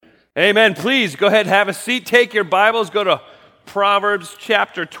Amen. Please go ahead, have a seat. Take your Bibles, go to Proverbs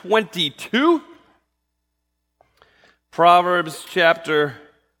chapter 22. Proverbs chapter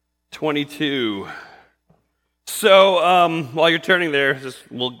 22. So while you're turning there,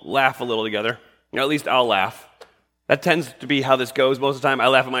 we'll laugh a little together. Or at least I'll laugh. That tends to be how this goes most of the time. I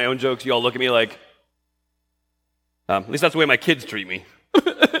laugh at my own jokes. You all look at me like, at least that's the way my kids treat me.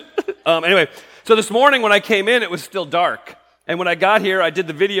 Anyway, so this morning when I came in, it was still dark. And when I got here, I did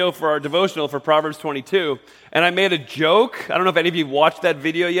the video for our devotional for Proverbs 22, and I made a joke. I don't know if any of you watched that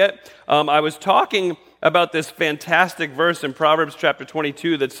video yet. I was talking about this fantastic verse in Proverbs chapter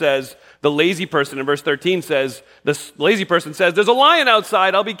 22 that says, the lazy person in verse 13 says, this lazy person says, there's a lion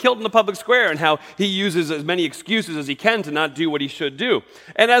outside, I'll be killed in the public square, and how he uses as many excuses as he can to not do what he should do.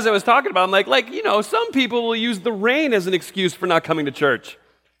 And as I was talking about, I'm like, some people will use the rain as an excuse for not coming to church.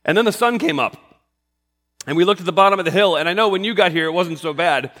 And then the sun came up. And we looked at the bottom of the hill, and I know when you got here, it wasn't so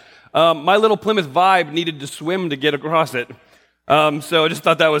bad. My little Plymouth Vibe needed to swim to get across it. So I just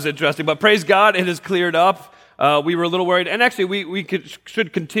thought that was interesting. But praise God, it has cleared up. We were a little worried. And actually, we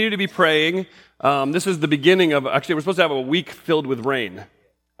should continue to be praying. This is the beginning of, actually, we're supposed to have a week filled with rain.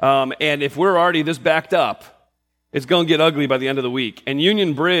 And if we're already this backed up, it's going to get ugly by the end of the week. And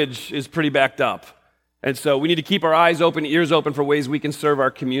Union Bridge is pretty backed up. And so we need to keep our eyes open, ears open for ways we can serve our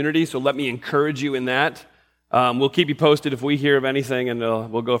community. So let me encourage you in that. We'll keep you posted if we hear of anything, and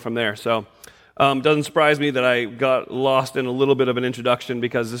we'll go from there. So doesn't surprise me that I got lost in a little bit of an introduction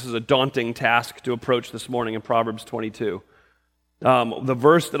because this is a daunting task to approach this morning in Proverbs 22. The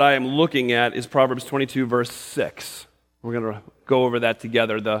verse that I am looking at is Proverbs 22, verse 6. We're going to go over that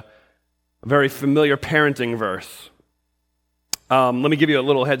together, the very familiar parenting verse. Let me give you a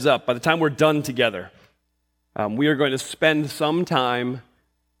little heads up. By the time we're done together, we are going to spend some time,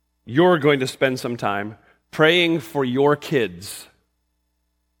 you're going to spend some time, praying for your kids.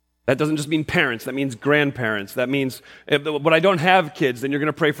 That doesn't just mean parents, that means grandparents. That means, when I don't have kids, then you're going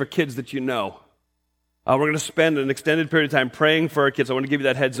to pray for kids that you know. We're going to spend an extended period of time praying for our kids. I want to give you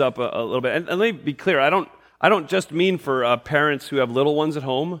that heads up a little bit. And let me be clear, I don't just mean for parents who have little ones at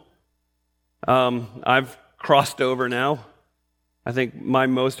home. I've crossed over now. I think my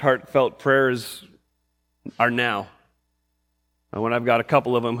most heartfelt prayers are now. When I've got a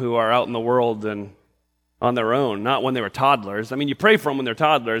couple of them who are out in the world and on their own, not when they were toddlers. I mean, you pray for them when they're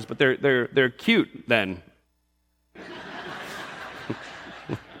toddlers, but they're cute then.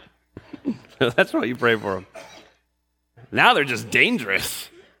 That's why you pray for them. Now they're just dangerous.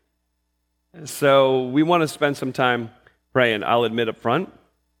 So we want to spend some time praying. I'll admit up front,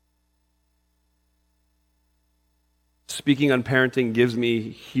 speaking on parenting gives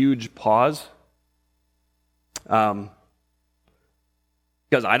me huge pause. Because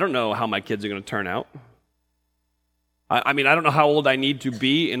I don't know how my kids are going to turn out. I mean, I don't know how old I need to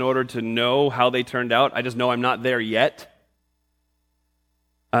be in order to know how they turned out. I just know I'm not there yet.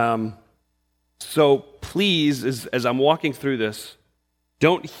 So please, as I'm walking through this,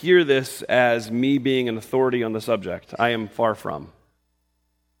 don't hear this as me being an authority on the subject. I am far from.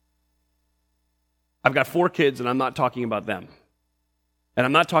 I've got 4 kids, and I'm not talking about them. And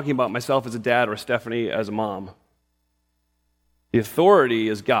I'm not talking about myself as a dad or Stephanie as a mom. The authority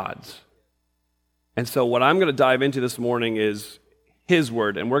is God's. And so what I'm going to dive into this morning is His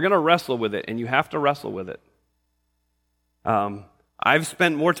Word, and we're going to wrestle with it, and you have to wrestle with it. I've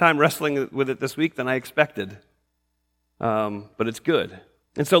spent more time wrestling with it this week than I expected, but it's good.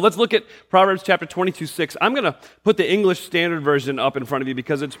 And so let's look at Proverbs chapter 22, 6. I'm going to put the English Standard Version up in front of you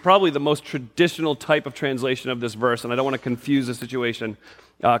because it's probably the most traditional type of translation of this verse, and I don't want to confuse the situation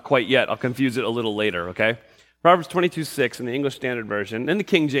quite yet. I'll confuse it a little later, okay? Proverbs 22, 6 in the English Standard Version, and the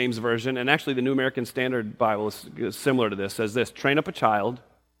King James Version, and actually the New American Standard Bible is similar to this, says this: train up a child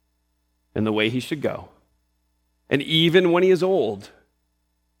in the way he should go, and even when he is old,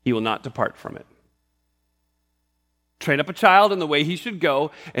 he will not depart from it. Train up a child in the way he should go,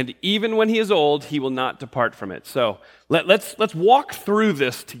 and even when he is old, he will not depart from it. So let's walk through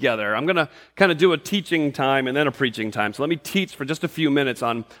this together. I'm going to kind of do a teaching time and then a preaching time. So let me teach for just a few minutes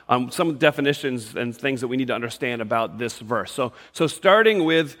on some definitions and things that we need to understand about this verse. So starting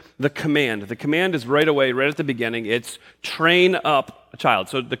with the command. The command is right away, right at the beginning. It's train up a child.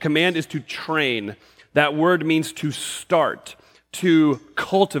 So the command is to train. That word means to start, to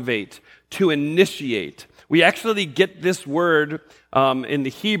cultivate, to initiate. We actually get this word in the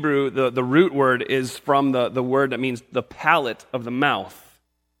Hebrew, the root word is from the word that means the palate of the mouth.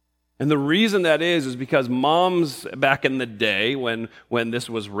 And the reason that is because moms back in the day when this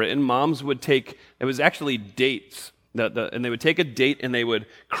was written, moms would take, it was actually dates, And they would take a date and they would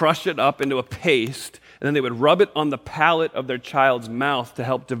crush it up into a paste, and then they would rub it on the palate of their child's mouth to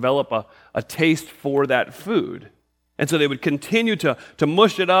help develop a taste for that food. And so they would continue to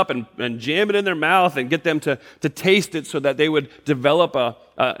mush it up and jam it in their mouth and get them to taste it so that they would develop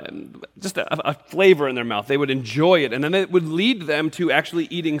a flavor in their mouth. They would enjoy it, and then it would lead them to actually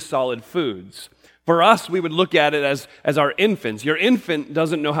eating solid foods. For us, we would look at it as our infants. Your infant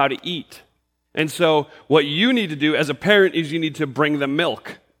doesn't know how to eat. And so what you need to do as a parent is you need to bring them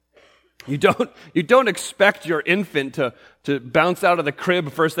milk. You don't expect your infant to bounce out of the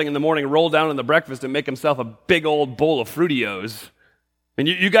crib first thing in the morning, roll down on the breakfast, and make himself a big old bowl of Fruitios. And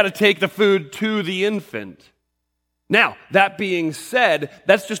you got to take the food to the infant. Now, that being said,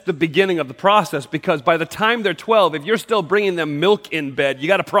 that's just the beginning of the process, because by the time they're 12, if you're still bringing them milk in bed, you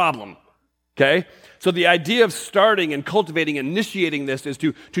got a problem. Okay? So the idea of starting and cultivating, initiating this is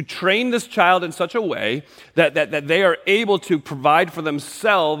to train this child in such a way that they are able to provide for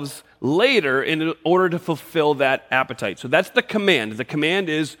themselves later in order to fulfill that appetite. So that's the command. The command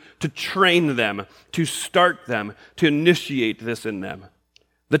is to train them, to start them, to initiate this in them.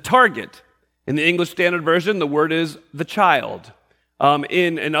 The target, in the English Standard Version, the word is the child.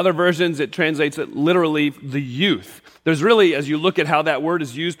 In other versions, it translates it literally the youth. There's really, as you look at how that word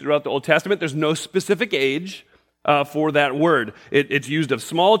is used throughout the Old Testament, there's no specific age for that word. It's used of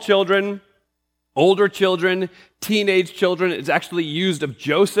small children, older children, teenage children. It's actually used of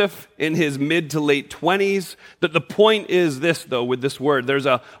Joseph in his mid to late 20s. The point is this, though, with this word. There's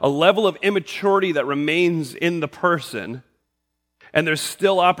a level of immaturity that remains in the person, and there's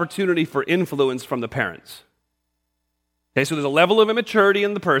still opportunity for influence from the parents. Okay, so there's a level of immaturity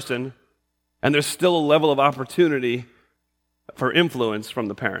in the person, and there's still a level of opportunity for influence from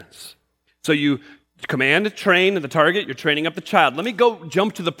the parents. So you command, train, the target, you're training up the child. Let me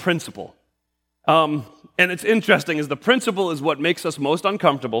jump to the principle. And it's interesting, is the principle is what makes us most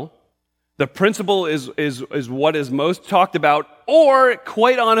uncomfortable. The principle is what is most talked about, or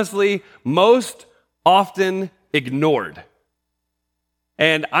quite honestly, most often ignored.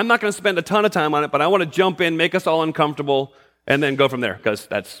 And I'm not going to spend a ton of time on it, but I want to jump in, make us all uncomfortable, and then go from there, because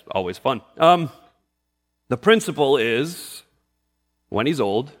that's always fun. The principle is, when he's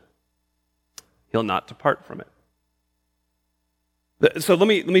old, he'll not depart from it. So let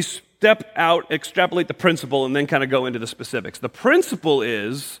me step out, extrapolate the principle, and then kind of go into the specifics. The principle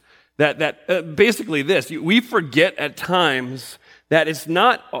is that basically this. We forget at times that it's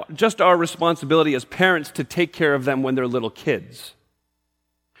not just our responsibility as parents to take care of them when they're little kids.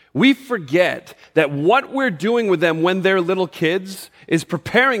 We forget that what we're doing with them when they're little kids is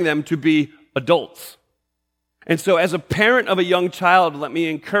preparing them to be adults. And so as a parent of a young child, let me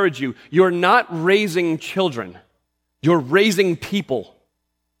encourage you, you're not raising children, you're raising people.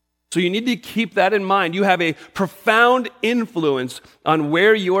 So you need to keep that in mind. You have a profound influence on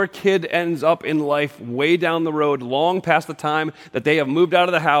where your kid ends up in life way down the road, long past the time that they have moved out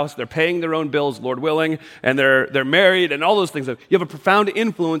of the house, they're paying their own bills, Lord willing, and they're married and all those things. You have a profound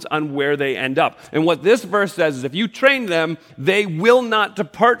influence on where they end up. And what this verse says is if you train them, they will not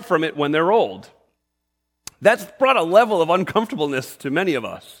depart from it when they're old. That's brought a level of uncomfortableness to many of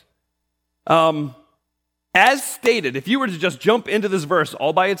us. As stated, if you were to just jump into this verse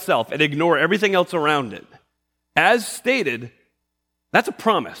all by itself and ignore everything else around it, as stated, that's a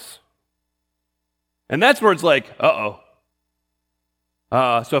promise. And that's where it's like, so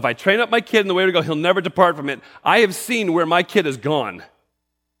if I train up my kid in the way to go, he'll never depart from it. I have seen where my kid has gone.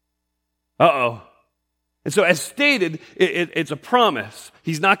 And so as stated, it's a promise.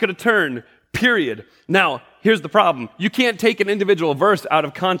 He's not going to turn, period. Now, here's the problem. You can't take an individual verse out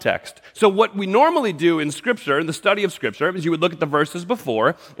of context. So what we normally do in Scripture, in the study of Scripture, is you would look at the verses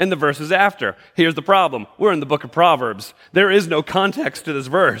before and the verses after. Here's the problem. We're in the book of Proverbs. There is no context to this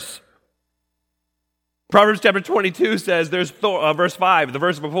verse. Proverbs chapter 22 says, verse 5, the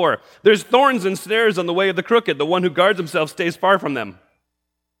verse before, there's thorns and snares on the way of the crooked. The one who guards himself stays far from them.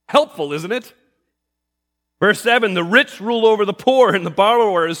 Helpful, isn't it? Verse 7, the rich rule over the poor, and the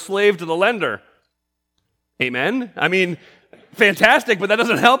borrower is slave to the lender. Amen? I mean, fantastic, but that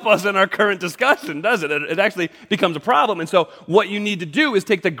doesn't help us in our current discussion, does it? It actually becomes a problem. And so what you need to do is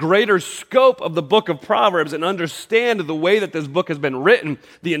take the greater scope of the book of Proverbs and understand the way that this book has been written,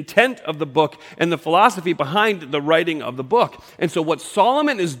 the intent of the book, and the philosophy behind the writing of the book. And so what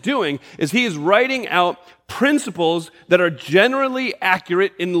Solomon is doing is he is writing out principles that are generally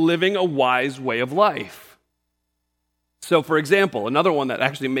accurate in living a wise way of life. So, for example, another one that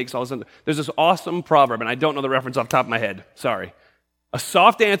actually makes all sense, there's this awesome proverb, and I don't know the reference off the top of my head. Sorry. A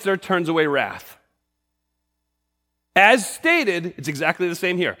soft answer turns away wrath. As stated, it's exactly the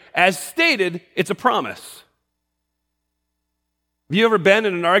same here. As stated, it's a promise. Have you ever been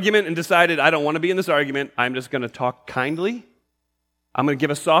in an argument and decided, I don't want to be in this argument, I'm just going to talk kindly? I'm going to give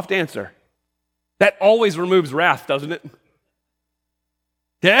a soft answer. That always removes wrath, doesn't it?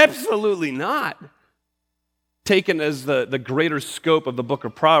 Absolutely not. Taken as the greater scope of the book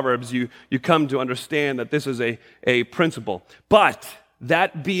of Proverbs, you come to understand that this is a principle. But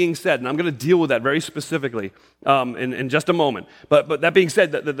that being said, and I'm going to deal with that very specifically in just a moment, but that being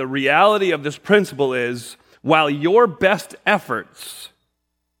said, the reality of this principle is, while your best efforts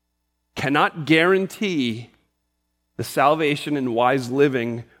cannot guarantee the salvation and wise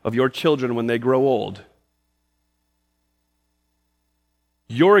living of your children when they grow old,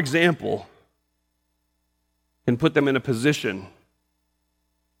 your example can put them in a position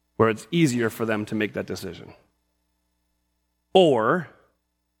where it's easier for them to make that decision. Or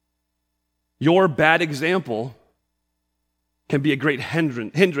your bad example can be a great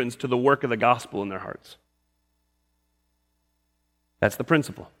hindrance to the work of the gospel in their hearts. That's the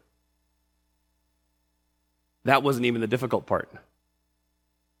principle. That wasn't even the difficult part.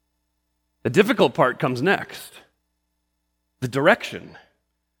 The difficult part comes next. The direction.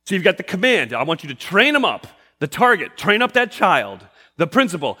 So you've got the command. I want you to train them up. The target, train up that child. The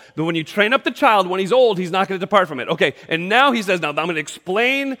principle, that when you train up the child, when he's old, he's not going to depart from it. Okay, and now he says, now I'm going to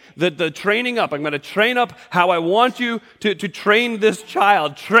explain the training up. I'm going to train up how I want you to train this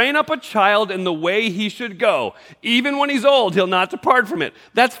child. Train up a child in the way he should go. Even when he's old, he'll not depart from it.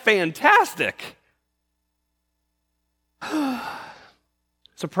 That's fantastic.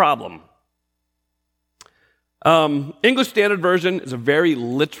 It's a problem. English Standard Version is a very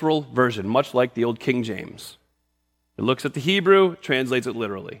literal version, much like the old King James. It looks at the Hebrew, translates it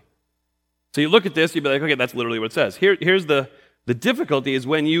literally. So you look at this, you'd be like, okay, that's literally what it says. Here's the difficulty is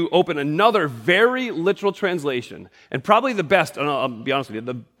when you open another very literal translation, and probably the best, and I'll be honest with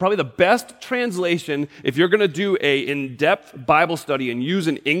you, probably the best translation, if you're going to do a in-depth Bible study and use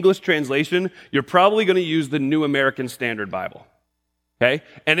an English translation, you're probably going to use the New American Standard Bible. Okay?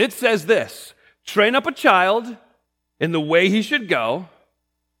 And it says this, train up a child in the way he should go,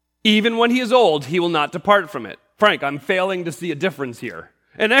 even when he is old, he will not depart from it. Frank, I'm failing to see a difference here.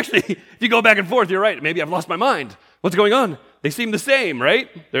 And actually, if you go back and forth, you're right. Maybe I've lost my mind. What's going on? They seem the same, right?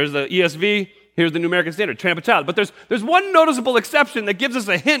 There's the ESV, here's the New American Standard, train up a child. But there's one noticeable exception that gives us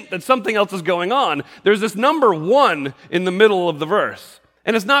a hint that something else is going on. There's this number 1 in the middle of the verse.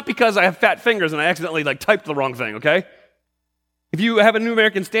 And it's not because I have fat fingers and I accidentally typed the wrong thing, okay? If you have a New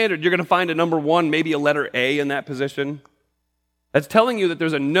American Standard, you're going to find a number 1, maybe a letter A in that position. That's telling you that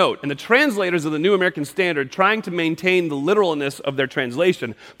there's a note. And the translators of the New American Standard, trying to maintain the literalness of their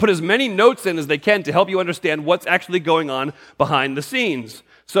translation, put as many notes in as they can to help you understand what's actually going on behind the scenes.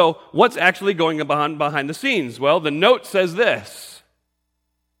 So what's actually going on behind the scenes? Well, the note says this.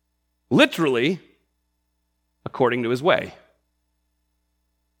 Literally, according to his way.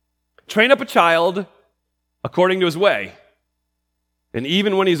 Train up a child according to his way. And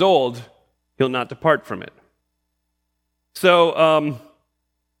even when he's old, he'll not depart from it. So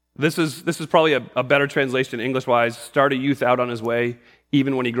this is probably a better translation English-wise. Start a youth out on his way.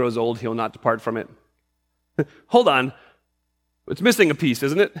 Even when he grows old, he'll not depart from it. Hold on. It's missing a piece,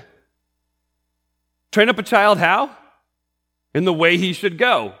 isn't it? Train up a child how? In the way he should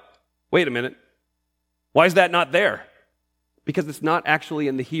go. Wait a minute. Why is that not there? Because it's not actually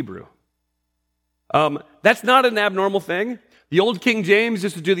in the Hebrew. That's not an abnormal thing. The old King James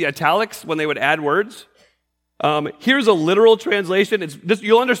used to do the italics when they would add words. Here's a literal translation.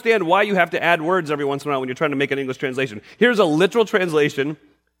 You'll understand why you have to add words every once in a while when you're trying to make an English translation. Here's a literal translation.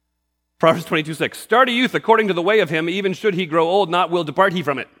 Proverbs 22:6. Start a youth according to the way of him, even should he grow old, not will depart he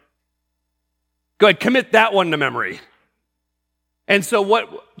from it. Go ahead, commit that one to memory. And so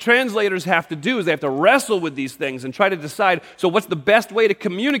what translators have to do is they have to wrestle with these things and try to decide, so what's the best way to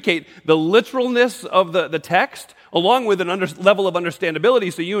communicate the literalness of the text along with an level of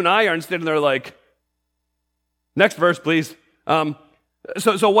understandability so you and I aren't sitting there like, next verse, please.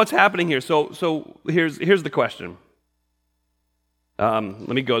 So what's happening here? So here's the question. Let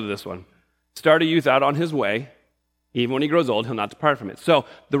me go to this one. Start a youth out on his way. Even when he grows old, he'll not depart from it. So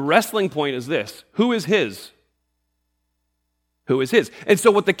the wrestling point is this. Who is his? Who is his? And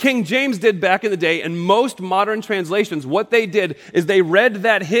so what the King James did back in the day, and most modern translations, what they did is they read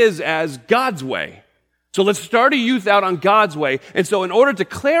that his as God's way. So let's start a youth out on God's way. And so in order to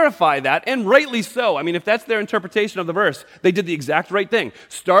clarify that, and rightly so, I mean, if that's their interpretation of the verse, they did the exact right thing.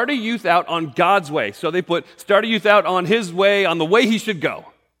 Start a youth out on God's way. So they put, start a youth out on his way, on the way he should go.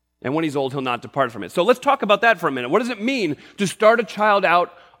 And when he's old, he'll not depart from it. So let's talk about that for a minute. What does it mean to start a child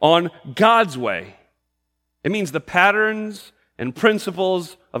out on God's way? It means the patterns and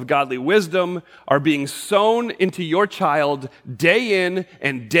principles of godly wisdom are being sown into your child day in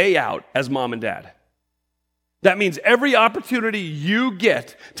and day out as mom and dad. That means every opportunity you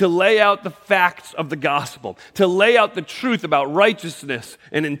get to lay out the facts of the gospel, to lay out the truth about righteousness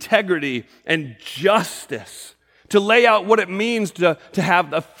and integrity and justice, to lay out what it means to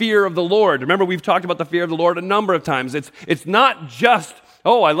have the fear of the Lord. Remember, we've talked about the fear of the Lord a number of times. It's not just,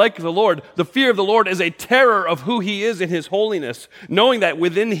 oh, I like the Lord. The fear of the Lord is a terror of who he is in his holiness, knowing that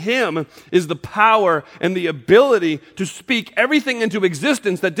within him is the power and the ability to speak everything into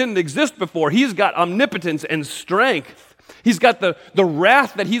existence that didn't exist before. He's got omnipotence and strength. He's got the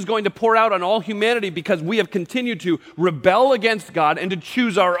wrath that he's going to pour out on all humanity because we have continued to rebel against God and to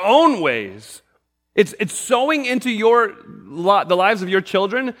choose our own ways. It's sowing into the lives of your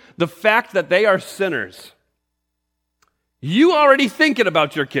children the fact that they are sinners. You already thinking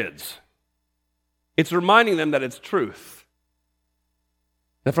about your kids. It's reminding them that it's truth.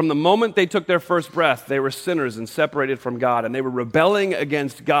 That from the moment they took their first breath, they were sinners and separated from God, and they were rebelling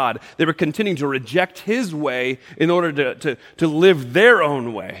against God. They were continuing to reject his way in order to live their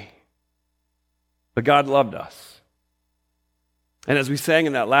own way. But God loved us. And as we sang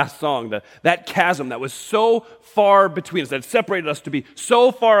in that last song, that chasm that was so far between us, that separated us to be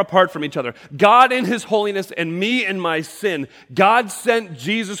so far apart from each other, God in his holiness and me in my sin, God sent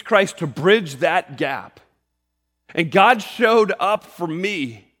Jesus Christ to bridge that gap. And God showed up for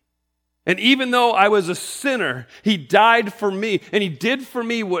me. And even though I was a sinner, he died for me. And he did for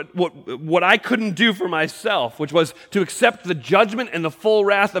me what I couldn't do for myself, which was to accept the judgment and the full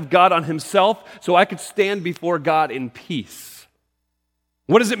wrath of God on himself so I could stand before God in peace.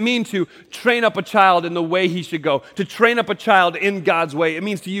 What does it mean to train up a child in the way he should go? To train up a child in God's way. It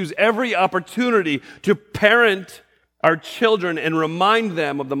means to use every opportunity to parent our children and remind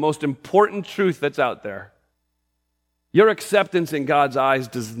them of the most important truth that's out there. Your acceptance in God's eyes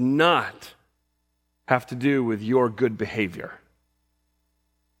does not have to do with your good behavior.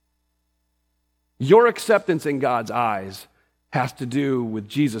 Your acceptance in God's eyes has to do with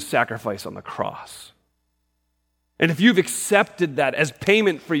Jesus' sacrifice on the cross. And if you've accepted that as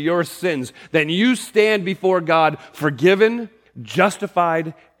payment for your sins, then you stand before God forgiven,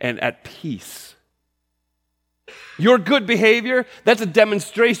 justified, and at peace. Your good behavior, that's a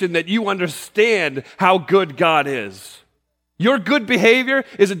demonstration that you understand how good God is. Your good behavior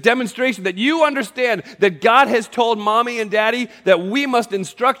is a demonstration that you understand that God has told mommy and daddy that we must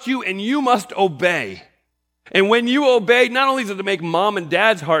instruct you and you must obey. And when you obey, not only does it make mom and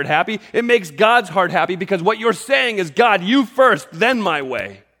dad's heart happy, it makes God's heart happy because what you're saying is, God, you first, then my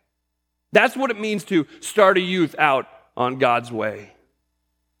way. That's what it means to start a youth out on God's way.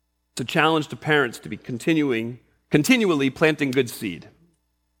 It's a challenge to parents to be continually planting good seed.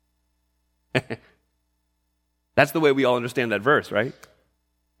 That's the way we all understand that verse, right?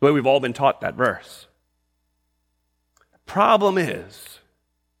 The way we've all been taught that verse. The problem is,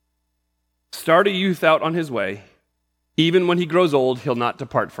 start a youth out on his way. Even when he grows old, he'll not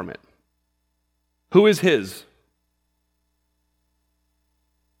depart from it. Who is his?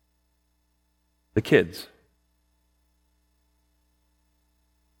 The kids.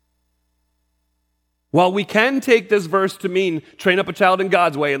 While we can take this verse to mean train up a child in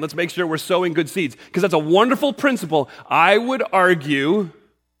God's way and let's make sure we're sowing good seeds, because that's a wonderful principle, I would argue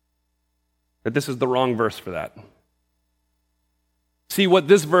that this is the wrong verse for that. See, what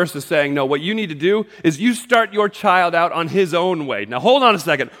this verse is saying, no, what you need to do is you start your child out on his own way. Now, hold on a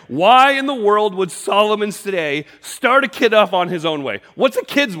second. Why in the world would Solomon today start a kid off on his own way? What's a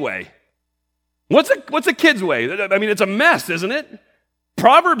kid's way? What's a kid's way? I mean, it's a mess, isn't it?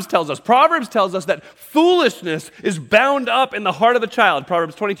 Proverbs tells us that foolishness is bound up in the heart of the child.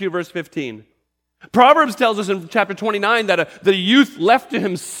 Proverbs 22, verse 15. Proverbs tells us in chapter 29 that the youth left to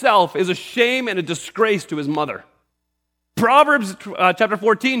himself is a shame and a disgrace to his mother. Proverbs chapter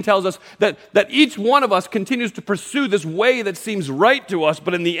 14 tells us that each one of us continues to pursue this way that seems right to us,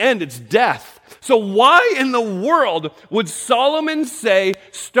 but in the end it's death. So why in the world would Solomon say,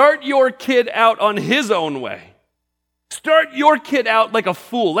 start your kid out on his own way? Start your kid out like a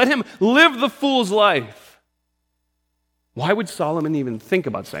fool. Let him live the fool's life. Why would Solomon even think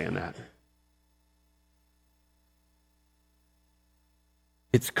about saying that?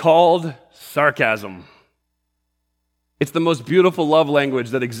 It's called sarcasm. It's the most beautiful love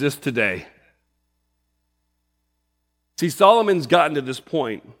language that exists today. See, Solomon's gotten to this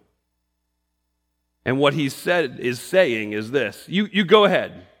point, and what he saying is this. You go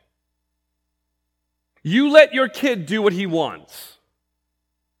ahead. You let your kid do what he wants.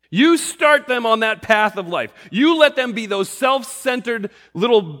 You start them on that path of life. You let them be those self-centered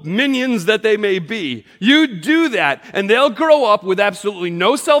little minions that they may be. You do that, and they'll grow up with absolutely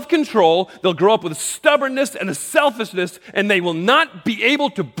no self-control. They'll grow up with stubbornness and a selfishness, and they will not be able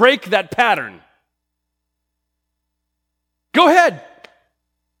to break that pattern. Go ahead.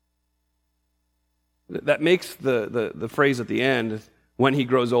 That makes the phrase at the end, when he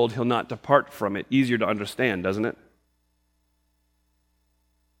grows old, he'll not depart from it, easier to understand, doesn't it?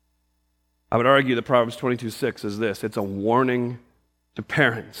 I would argue that Proverbs 22:6 is this. It's a warning to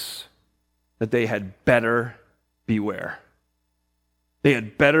parents that they had better beware. They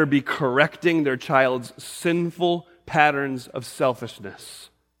had better be correcting their child's sinful patterns of selfishness,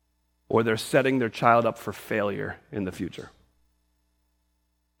 or they're setting their child up for failure in the future.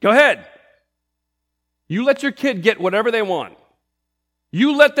 Go ahead. You let your kid get whatever they want.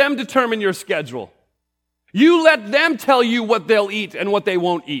 You let them determine your schedule. You let them tell you what they'll eat and what they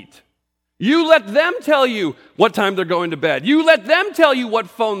won't eat. You let them tell you what time they're going to bed. You let them tell you what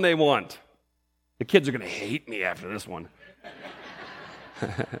phone they want. The kids are going to hate me after this one.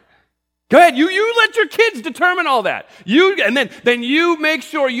 Go ahead, you let your kids determine all that. And then you make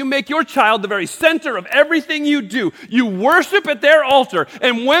sure you make your child the very center of everything you do. You worship at their altar,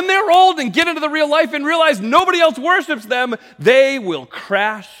 and when they're old and get into the real life and realize nobody else worships them, they will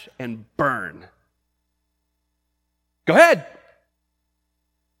crash and burn. Go ahead.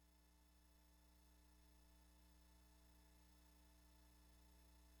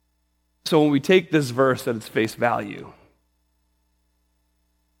 So when we take this verse at its face value,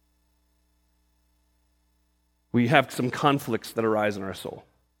 we have some conflicts that arise in our soul,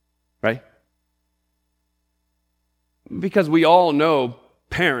 right? Because we all know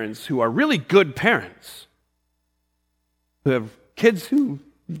parents who are really good parents, who have kids who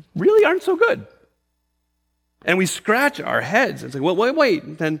really aren't so good. And we scratch our heads and say, well,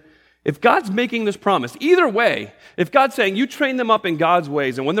 wait, then if God's making this promise, either way, if God's saying you train them up in God's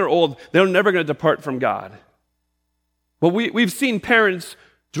ways and when they're old, they're never going to depart from God. Well, we've seen parents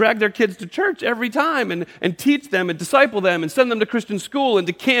drag their kids to church every time and teach them and disciple them and send them to Christian school and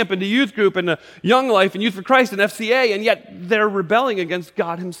to camp and to youth group and to Young Life and Youth for Christ and FCA, and yet they're rebelling against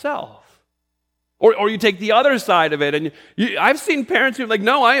God himself. Or you take the other side of it, and I've seen parents who are like,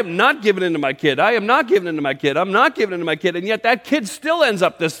 no, I am not giving in to my kid. I am not giving in to my kid. I'm not giving in to my kid, and yet that kid still ends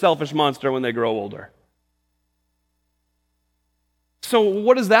up this selfish monster when they grow older. So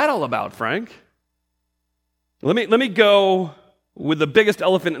what is that all about, Frank? Let me go with the biggest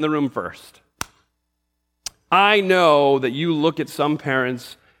elephant in the room first. I know that you look at some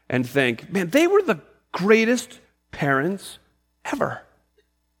parents and think, man, they were the greatest parents ever.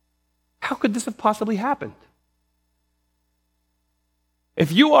 How could this have possibly happened?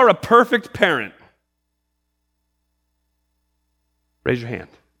 If you are a perfect parent, raise your hand.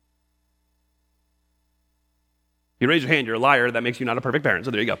 If you raise your hand, you're a liar. That makes you not a perfect parent.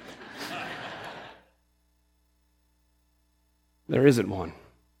 So there you go. There isn't one.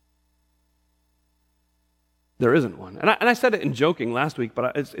 There isn't one. And I said it in joking last week,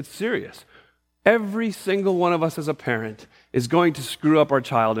 but it's serious. Every single one of us as a parent is going to screw up our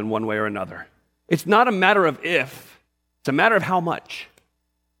child in one way or another. It's not a matter of if, it's a matter of how much.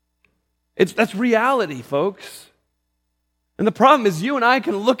 That's reality, folks. And the problem is you and I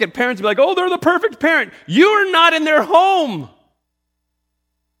can look at parents and be like, oh, they're the perfect parent. You're not in their home.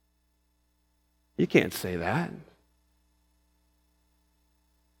 You can't say that.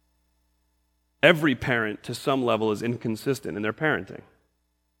 Every parent, to some level, is inconsistent in their parenting.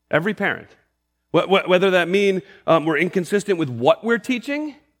 Every parent. Whether that mean we're inconsistent with what we're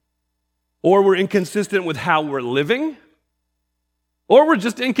teaching, or we're inconsistent with how we're living, or we're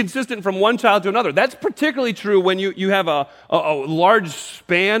just inconsistent from one child to another. That's particularly true when you have a large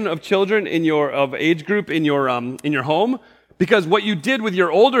span of children of age group in your home. Because what you did with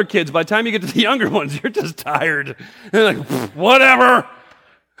your older kids, by the time you get to the younger ones, you're just tired. You're like, whatever.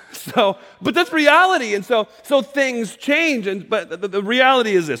 But that's reality, and so things change. But the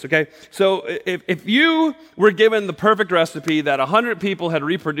reality is this, okay? So if you were given the perfect recipe that 100 people had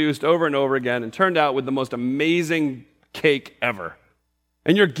reproduced over and over again and turned out with the most amazing cake ever,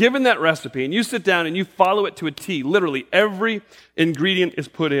 and you're given that recipe and you sit down and you follow it to a T, literally every ingredient is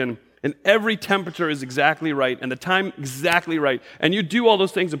put in and every temperature is exactly right and the time exactly right, and you do all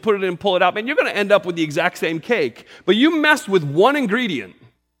those things and put it in and pull it out, and you're going to end up with the exact same cake. But you mess with one ingredient.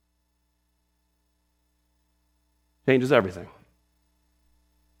 Changes everything.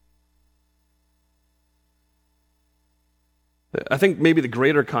 I think maybe the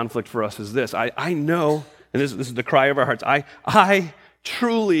greater conflict for us is this. I know, and this is the cry of our hearts, I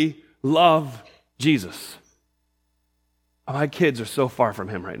truly love Jesus. My kids are so far from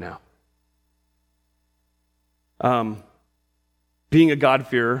him right now. Being a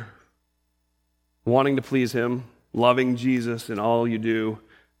God-fearer, wanting to please him, loving Jesus in all you do,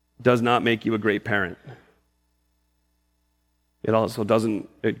 does not make you a great parent. It also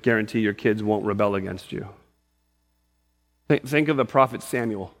doesn't guarantee your kids won't rebel against you. Think of the prophet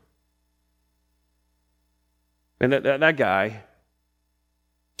Samuel. And that guy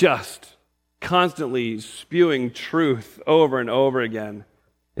just constantly spewing truth over and over again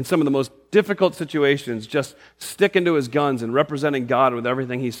in some of the most difficult situations, just sticking to his guns and representing God with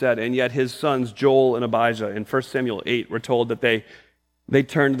everything he said. And yet his sons, Joel and Abijah, in 1 Samuel 8, were told that they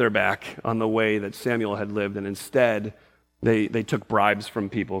turned their back on the way that Samuel had lived, and instead they took bribes from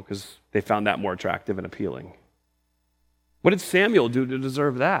people because they found that more attractive and appealing. What did Samuel do to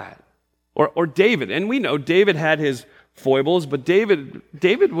deserve that? Or David? And we know David had his foibles, but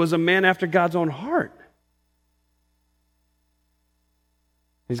David was a man after God's own heart.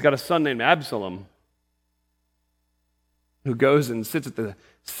 He's got a son named Absalom who goes and sits at the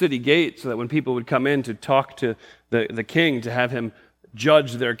city gate so that when people would come in to talk to the king to have him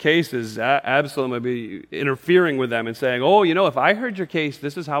judge their cases, Absalom would be interfering with them and saying, oh, if I heard your case,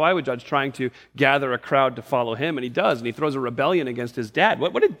 this is how I would judge, trying to gather a crowd to follow him. And he does, and he throws a rebellion against his dad.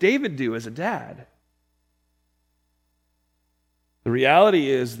 What did David do as a dad? The reality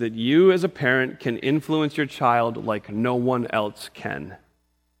is that you as a parent can influence your child like no one else can.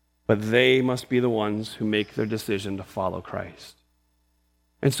 But they must be the ones who make their decision to follow Christ.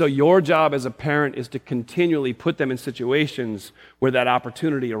 And so your job as a parent is to continually put them in situations where that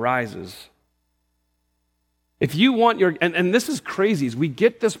opportunity arises. If you want and this is crazy, is we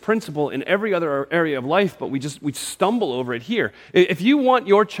get this principle in every other area of life, but we stumble over it here. If you want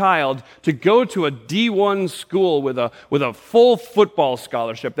your child to go to a D1 school with a full football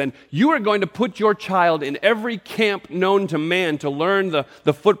scholarship, then you are going to put your child in every camp known to man to learn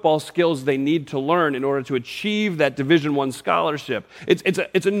the football skills they need to learn in order to achieve that Division I scholarship.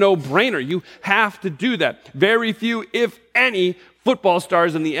 It's a no-brainer. You have to do that. Very few, if any, football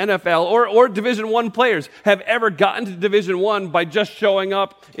stars in the NFL or Division I players have ever gotten to Division I by just showing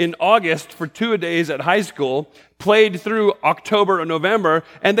up in August for 2 days at high school, played through October or November,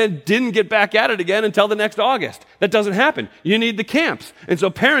 and then didn't get back at it again until the next August. That doesn't happen. You need the camps. And so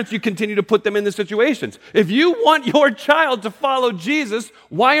parents, you continue to put them in the situations. If you want your child to follow Jesus,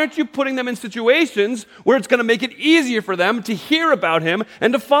 why aren't you putting them in situations where it's going to make it easier for them to hear about him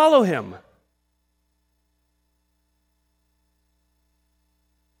and to follow him?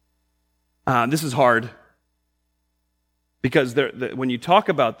 This is hard because when you talk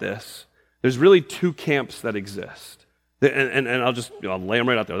about this, there's really two camps that exist. And I'll lay them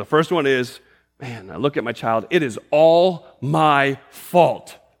right out there. The first one is, man, I look at my child, it is all my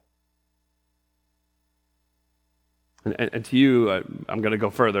fault. And to you, I'm going to go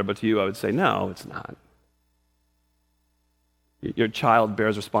further, but to you I would say, no, it's not. Your child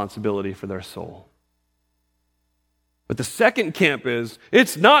bears responsibility for their soul. But the second camp is,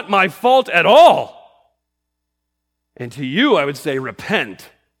 it's not my fault at all. And to you, I would say, repent.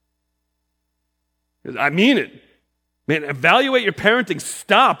 I mean it. Man, evaluate your parenting.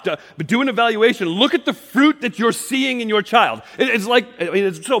 Stop. But do an evaluation. Look at the fruit that you're seeing in your child.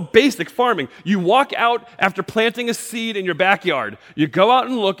 It's so basic farming. You walk out after planting a seed in your backyard. You go out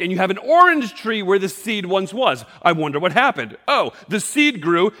and look, and you have an orange tree where the seed once was. I wonder what happened. Oh, the seed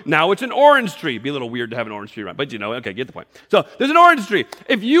grew. Now it's an orange tree. It'd be a little weird to have an orange tree around, but okay, get the point. So there's an orange tree.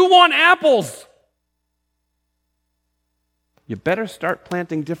 If you want apples, you better start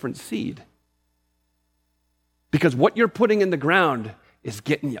planting different seed. Because what you're putting in the ground is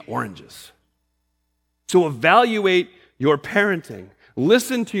getting you oranges. So evaluate your parenting.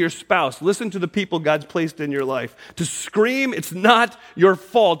 Listen to your spouse. Listen to the people God's placed in your life. To scream, it's not your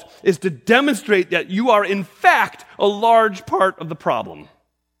fault, is to demonstrate that you are, in fact, a large part of the problem.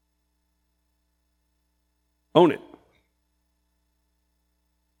 Own it.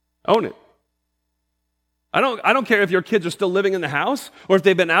 Own it. I don't care if your kids are still living in the house or if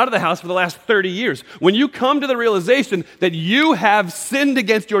they've been out of the house for the last 30 years. When you come to the realization that you have sinned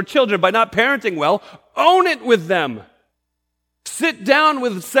against your children by not parenting well, own it with them. Sit down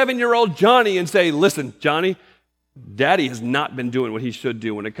with 7-year-old Johnny and say, listen, Johnny, Daddy has not been doing what he should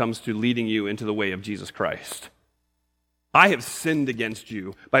do when it comes to leading you into the way of Jesus Christ. I have sinned against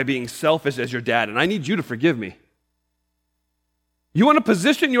you by being selfish as your dad, and I need you to forgive me. You want to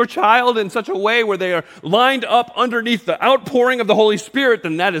position your child in such a way where they are lined up underneath the outpouring of the Holy Spirit,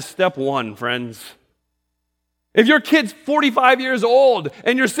 then that is step one, friends. If your kid's 45 years old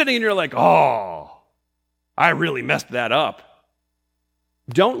and you're sitting and you're like, oh, I really messed that up,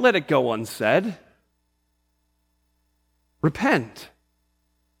 don't let it go unsaid. Repent.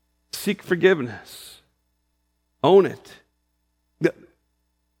 Seek forgiveness. Own it.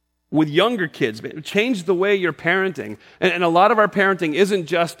 With younger kids, change the way you're parenting. And a lot of our parenting isn't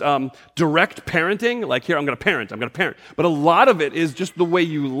just direct parenting, like here, I'm going to parent. But a lot of it is just the way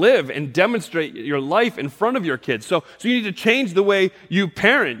you live and demonstrate your life in front of your kids. So you need to change the way you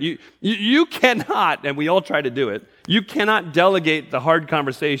parent. You cannot, and we all try to do it, you cannot delegate the hard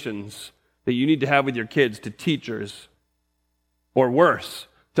conversations that you need to have with your kids to teachers, or worse,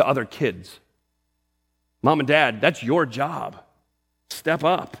 to other kids. Mom and dad, that's your job. Step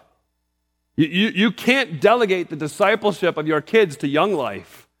up. You can't delegate the discipleship of your kids to Young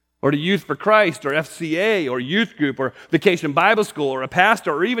Life or to Youth for Christ or FCA or youth group or Vacation Bible School or a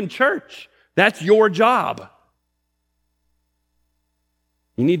pastor or even church. That's your job.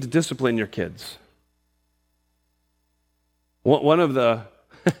 You need to discipline your kids. One of the...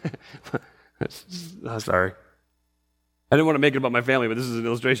 sorry. I didn't want to make it about my family, but this is an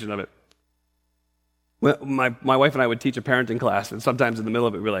illustration of it. My wife and I would teach a parenting class, and sometimes in the middle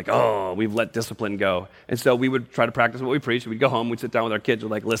of it, we'd be like, oh, we've let discipline go. And so we would try to practice what we preach. We'd go home, we'd sit down with our kids,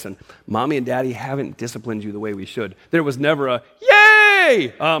 we're like, listen, Mommy and Daddy haven't disciplined you the way we should. There was never a,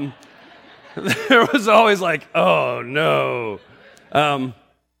 yay! There was always like, oh, no.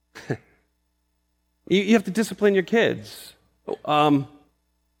 You have to discipline your kids. It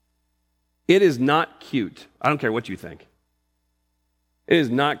is not cute. I don't care what you think. It is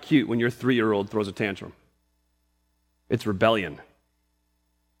not cute when your 3-year-old throws a tantrum. It's rebellion.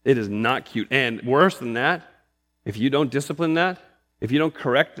 It is not cute. And worse than that, if you don't discipline that, if you don't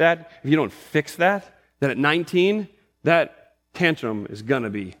correct that, if you don't fix that, then at 19, that tantrum is going to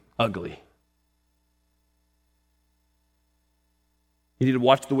be ugly. You need to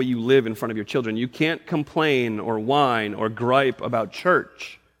watch the way you live in front of your children. You can't complain or whine or gripe about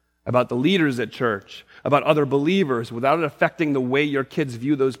church, about the leaders at church, about other believers without it affecting the way your kids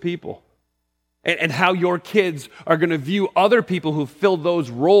view those people and how your kids are going to view other people who fill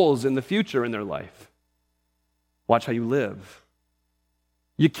those roles in the future in their life. Watch how you live.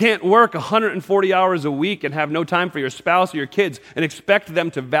 You can't work 140 hours a week and have no time for your spouse or your kids and expect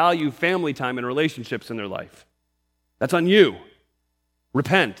them to value family time and relationships in their life. That's on you.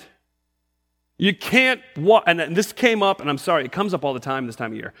 Repent. You can't, and this came up, and I'm sorry, it comes up all the time this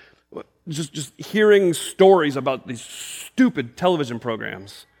time of year. Just hearing stories about these stupid television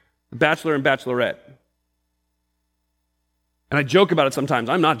programs, The Bachelor and Bachelorette. And I joke about it sometimes.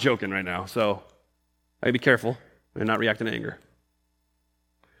 I'm not joking right now, so I gotta be careful and not react in anger.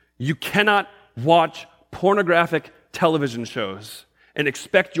 You cannot watch pornographic television shows and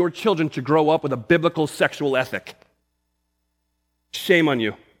expect your children to grow up with a biblical sexual ethic. Shame on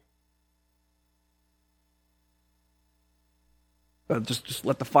you. Just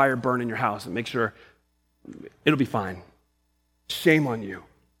let the fire burn in your house and make sure it'll be fine. Shame on you.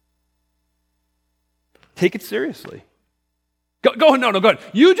 Take it seriously. Go ahead.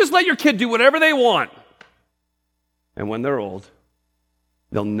 You just let your kid do whatever they want. And when they're old,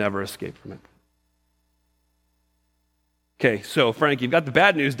 they'll never escape from it. Okay, so Frank, you've got the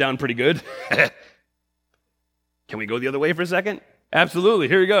bad news down pretty good. Can we go the other way for a second? Absolutely.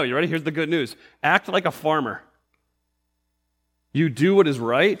 Here you go. You ready? Here's the good news. Act like a farmer. You do what is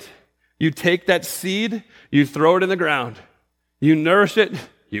right. You take that seed, you throw it in the ground. You nourish it.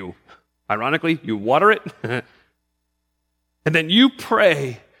 You water it. And then you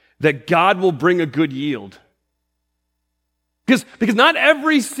pray that God will bring a good yield. Because not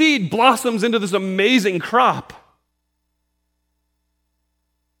every seed blossoms into this amazing crop.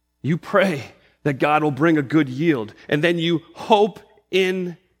 You pray that God will bring a good yield. And then you hope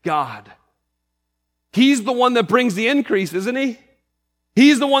in God. He's the one that brings the increase, isn't he?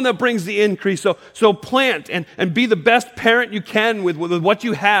 He's the one that brings the increase. So plant and be the best parent you can with what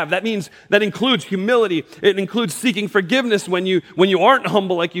you have. That includes humility. It includes seeking forgiveness when you aren't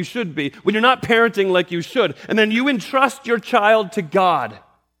humble like you should be, when you're not parenting like you should. And then you entrust your child to God.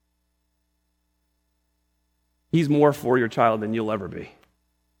 He's more for your child than you'll ever be.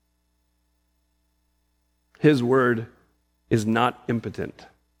 His word is not impotent,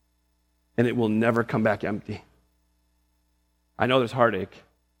 and it will never come back empty. I know there's heartache.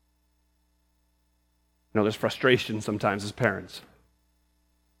 I know there's frustration sometimes as parents.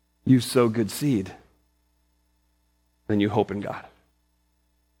 You sow good seed, then you hope in God.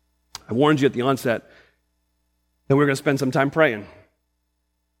 I warned you at the onset that we're going to spend some time praying.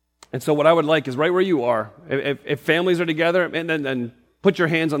 And so what I would like is right where you are, if families are together, and then put your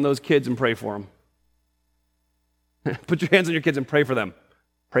hands on those kids and pray for them. Put your hands on your kids and pray for them.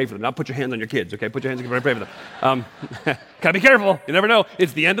 Pray for them. Not put your hands on your kids, okay? Put your hands on and pray for them. Gotta be careful. You never know.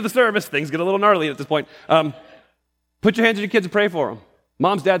 It's the end of the service. Things get a little gnarly at this point. Put your hands on your kids and pray for them.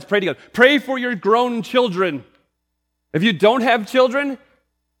 Moms, dads, pray together. Pray for your grown children. If you don't have children,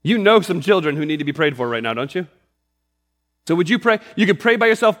 you know some children who need to be prayed for right now, don't you? So would you pray? You can pray by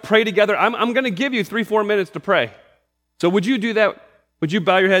yourself, pray together. I'm going to give you 3-4 minutes to pray. So would you do that? Would you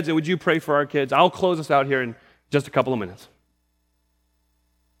bow your heads and would you pray for our kids? I'll close us out here in just a couple of minutes.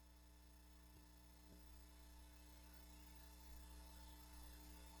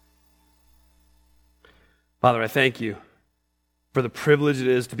 Father, I thank you for the privilege it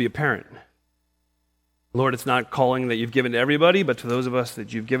is to be a parent. Lord, it's not calling that you've given to everybody, but to those of us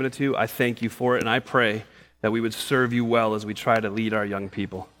that you've given it to, I thank you for it, and I pray that we would serve you well as we try to lead our young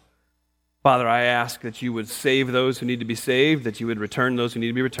people. Father, I ask that you would save those who need to be saved, that you would return those who need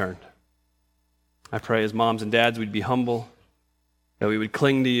to be returned. I pray as moms and dads we'd be humble, that we would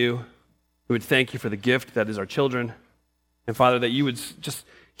cling to you, we would thank you for the gift that is our children, and Father, that you would just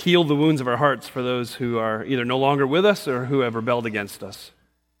heal the wounds of our hearts for those who are either no longer with us or who have rebelled against us.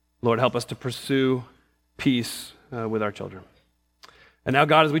 Lord, help us to pursue peace with our children. And now,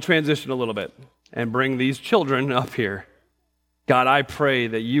 God, as we transition a little bit and bring these children up here, God, I pray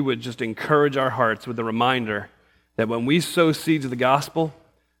that you would just encourage our hearts with the reminder that when we sow seeds of the gospel,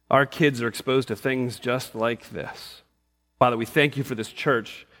 our kids are exposed to things just like this. Father, we thank you for this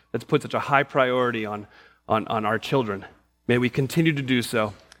church that's put such a high priority on our children. May we continue to do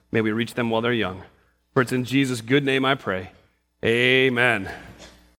so. May we reach them while they're young. For it's in Jesus' good name I pray. Amen.